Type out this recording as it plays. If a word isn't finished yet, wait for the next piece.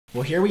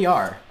Well, here we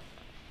are.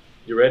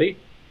 You ready?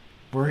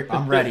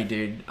 I'm ready,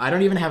 dude. I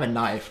don't even have a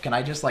knife. Can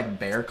I just like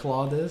bear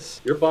claw this?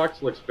 Your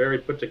box looks very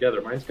put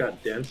together. Mine's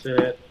got dents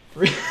in it.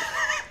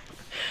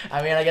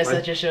 I mean, I guess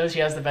that just shows she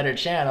has the better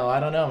channel.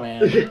 I don't know,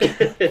 man.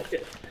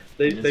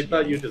 They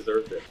thought you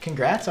deserved it.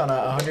 Congrats on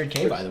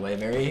 100K, by the way.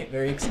 Very,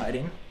 very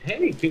exciting.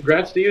 Hey,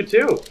 congrats to you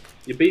too.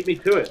 You beat me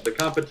to it. The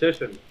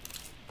competition.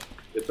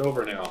 It's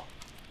over now.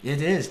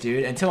 It is,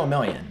 dude. Until a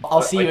million.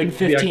 I'll see you in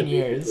 15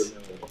 years.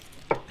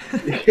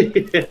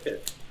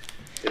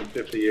 In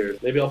 50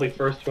 years. Maybe I'll be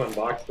first to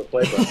unbox the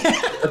play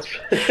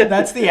button.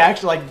 That's the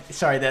actual, like,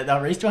 sorry, the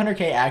race to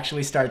 100K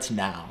actually starts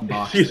now.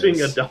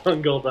 Using a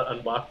dongle to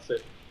unbox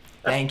it.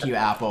 Thank you,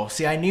 Apple.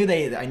 See, I knew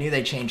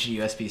they changed the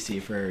USB-C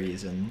for a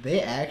reason.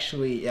 They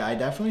actually, yeah, I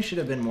definitely should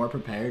have been more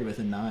prepared with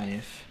a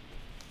knife.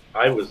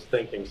 I was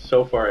thinking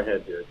so far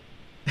ahead, dude.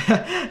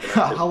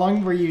 How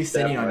long were you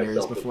sitting on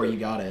yours before you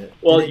got it?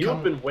 Well,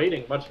 you've been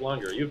waiting much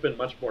longer. You've been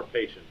much more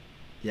patient.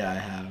 Yeah, I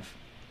have.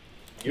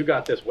 You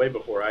got this way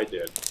before I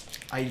did.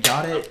 I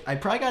got it. I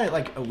probably got it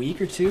like a week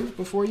or two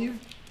before you.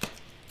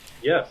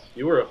 Yes,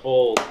 you were a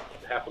full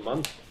half a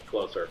month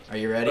closer. Are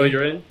you ready? Oh,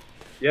 you're in?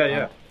 Yeah,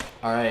 yeah.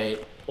 All right.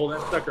 Pull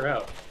that sucker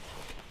out.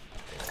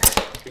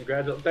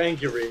 Congratulations.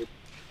 Thank you, Reed.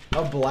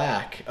 A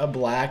black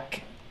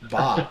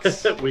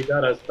box. We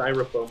got a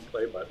styrofoam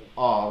play button.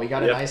 Oh, we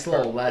got a nice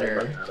little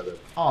letter.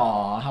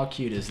 Aw, how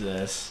cute is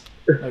this?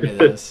 Look at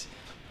this.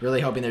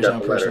 Really hoping there's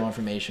no personal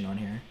information on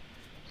here.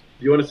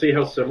 You want to see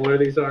how similar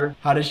these are?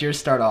 How does yours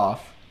start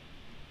off?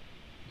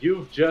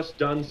 You've just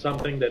done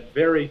something that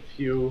very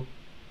few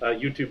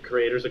YouTube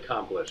creators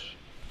accomplish.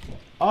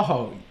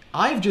 Oh,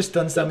 I've just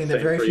done something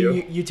that very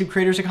few YouTube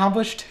creators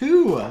accomplish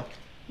too.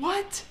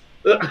 What?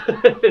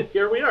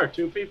 Here we are,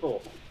 two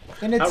people.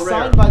 And it's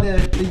signed by the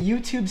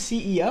YouTube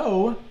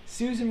CEO,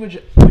 Susan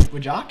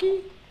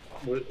Wojcicki?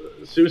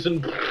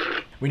 Susan.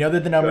 We know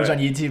that the numbers on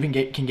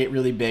YouTube can get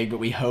really big, but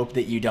we hope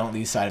that you don't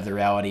lose sight of the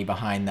reality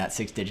behind that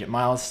 6-digit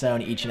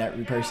milestone. Each and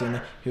every person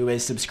who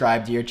is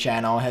subscribed to your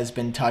channel has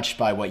been touched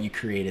by what you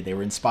created. They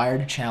were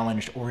inspired,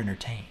 challenged, or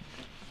entertained.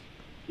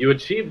 You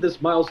achieved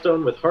this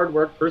milestone with hard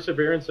work,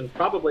 perseverance, and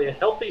probably a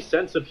healthy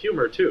sense of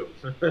humor, too.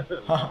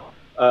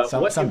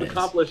 What you've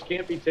accomplished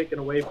can't be taken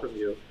away from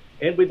you.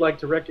 And we'd like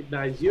to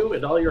recognize you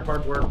and all your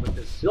hard work with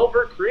this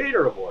Silver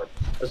Creator Award,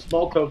 a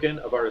small token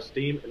of our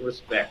esteem and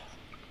respect.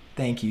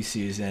 Thank you,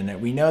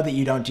 Susan. We know that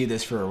you don't do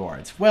this for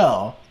rewards.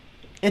 Well,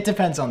 it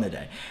depends on the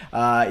day.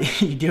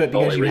 You do it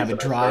because you have a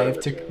drive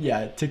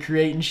to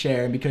create and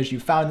share, and because you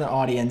found an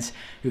audience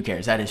who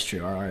cares. That is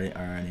true. Our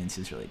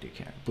audiences really do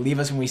care. Believe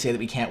us when we say that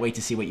we can't wait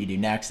to see what you do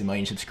next. A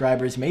million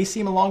subscribers may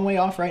seem a long way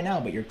off right now,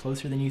 but you're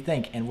closer than you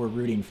think, and we're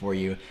rooting for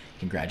you.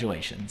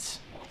 Congratulations.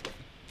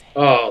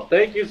 Oh,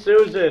 thank you,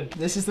 Susan.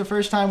 This is the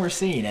first time we're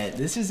seeing it.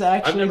 This is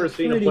actually I've never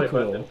seen a play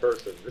button in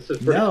person. This is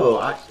pretty cool.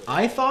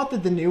 I thought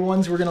that the new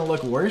ones were going to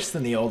look worse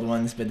than the old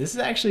ones, but this is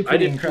actually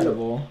pretty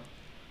incredible.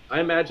 I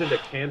imagined a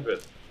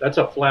canvas. That's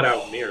a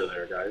flat-out mirror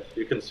there, guys.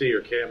 You can see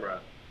your camera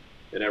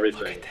and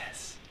everything. Look at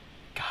this.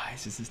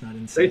 Guys, this is not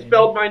insane. They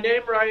spelled my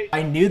name right.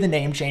 I knew the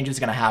name change was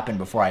going to happen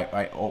before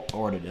I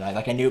ordered it.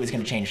 I knew it was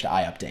going to change to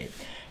iupdate.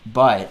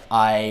 But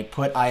I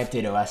put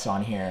iupdate OS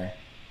on here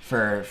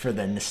for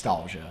the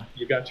nostalgia.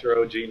 You got your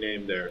OG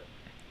name there.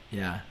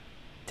 Yeah.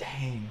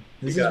 Dang.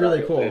 This is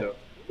really cool.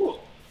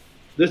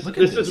 This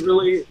is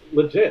really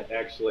legit,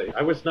 actually.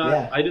 I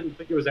didn't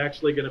think it was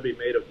actually going to be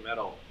made of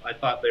metal. I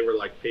thought they were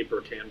like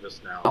paper canvas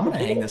now. I'm going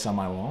to hang this on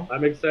my wall.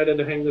 I'm excited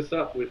to hang this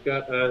up. We've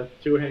got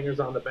 2 hangers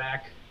on the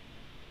back.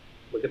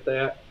 Look at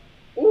that.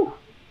 Ooh.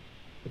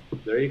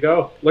 There you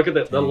go. Look at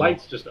that. The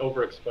lights just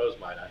overexpose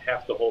mine. I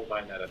have to hold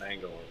mine at an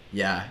angle.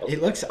 Yeah,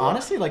 it looks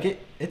honestly like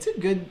it's a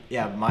good.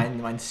 Yeah,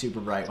 mine's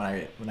super bright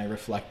when I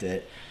reflect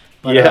it.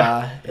 But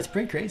it's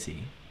pretty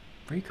crazy.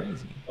 Pretty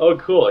crazy. Oh,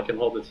 cool! It can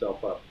hold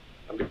itself up.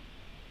 I'm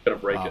gonna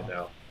break it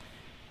now.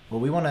 Well,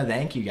 we want to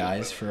thank you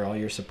guys for all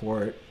your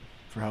support,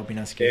 for helping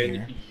us get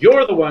here.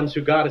 You're the ones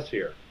who got us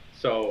here.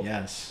 So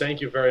yes,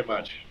 thank you very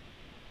much.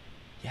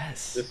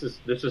 Yes. This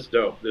is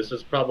dope. This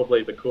is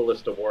probably the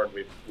coolest award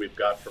we've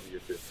got from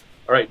YouTube.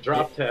 All right,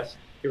 drop test.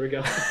 Here we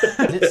go.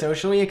 Is it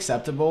socially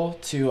acceptable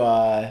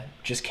to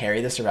just carry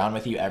this around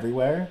with you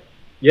everywhere?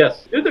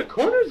 Yes. Dude, the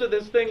corners of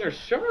this thing are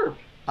sharp.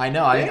 I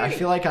know. I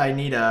feel like I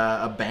need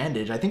a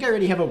bandage. I think I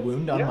already have a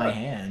wound on my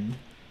hand.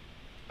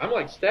 I'm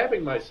like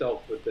stabbing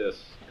myself with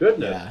this.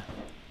 Goodness. Yeah.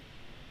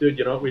 Dude,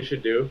 you know what we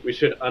should do? We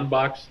should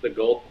unbox the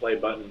gold play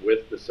button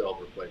with the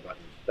silver play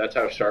button. That's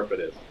how sharp it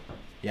is.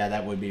 Yeah,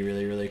 that would be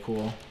really, really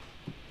cool.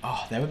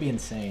 Oh, that would be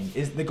insane.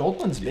 The gold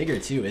one's bigger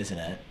too, isn't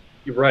it?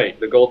 You're right.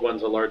 The gold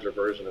one's a larger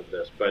version of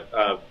this, but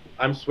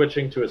I'm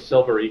switching to a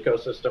silver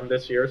ecosystem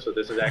this year, so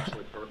this is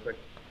actually perfect.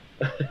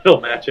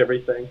 It'll match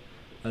everything.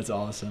 That's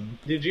awesome.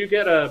 Did you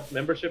get a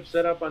membership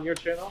set up on your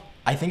channel?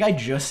 I think I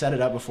just set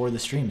it up before the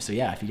stream, so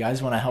yeah, if you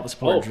guys want to help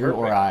support Drew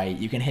or I,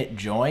 you can hit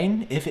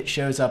join if it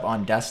shows up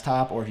on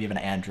desktop or if you have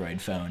an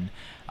Android phone.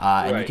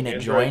 And you can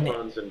hit join.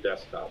 Phones and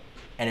desktop.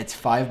 And it's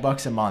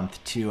 $5 a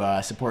month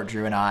to support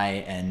Drew and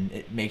I, and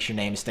it makes your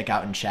name stick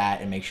out in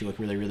chat and makes you look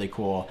really, really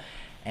cool.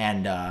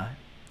 and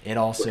it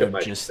also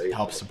just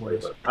helps support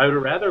us. I would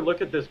rather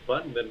look at this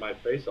button than my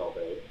face all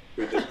day.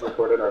 We just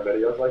recorded our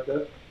videos like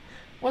this.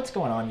 What's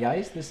going on,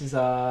 guys? This is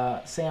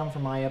Sam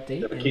from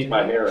iupdate. Gonna keep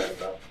my hair in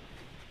though.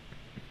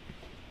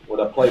 With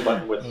a play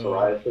button with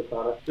psoriasis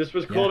on it. This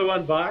was cool to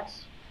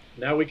unbox.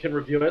 Now we can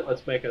review it.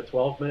 Let's make a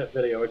 12-minute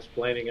video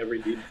explaining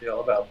every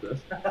detail about this.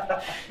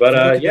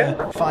 But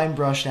yeah. Fine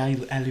brushed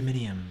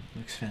aluminium.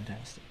 Looks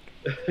fantastic.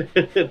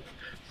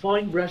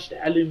 Fine brushed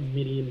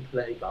aluminium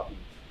play button.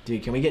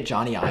 Dude, can we get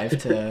Johnny Ive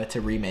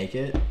to remake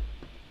it?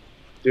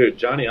 Dude,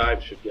 Johnny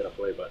Ive should get a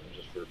play button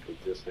just for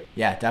existing.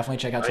 Yeah, definitely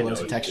check out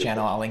Tailosive Tech's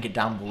channel. I'll link it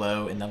down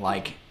below in the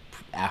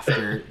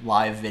after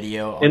live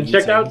video on and YouTube.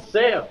 Check out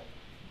Sam.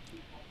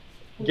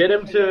 Get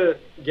him to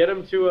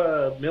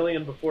 1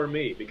 million before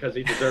me because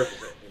he deserves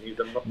it. And he's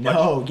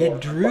no, get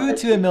Drew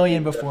to 1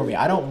 million before me.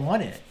 I don't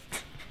want it.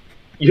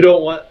 You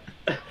don't want?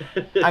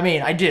 I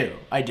mean, I do,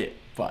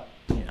 but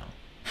you know.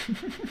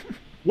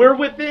 We're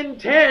within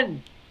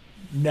 10.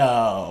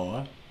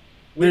 No,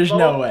 there's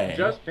no way.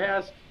 Just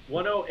past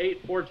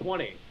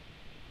 108,420.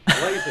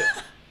 Blaze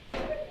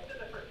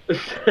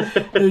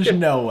it. There's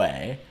no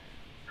way.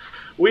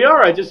 We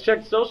are. I just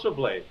checked Social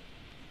Blade.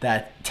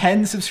 That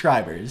 10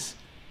 subscribers.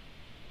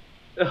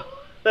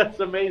 That's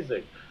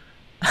amazing.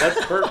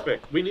 That's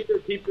perfect. We need to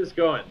keep this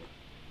going.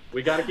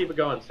 We got to keep it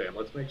going, Sam.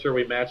 Let's make sure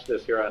we match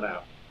this here on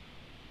out.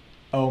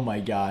 Oh my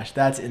gosh,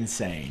 that's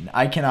insane.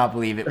 I cannot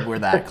believe it. We're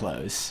that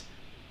close.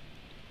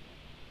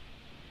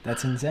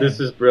 That's insane. This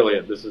is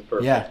brilliant. This is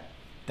perfect. Yeah,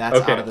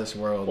 that's out of this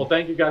world. Well,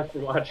 thank you guys for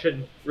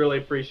watching. Really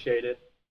appreciate it.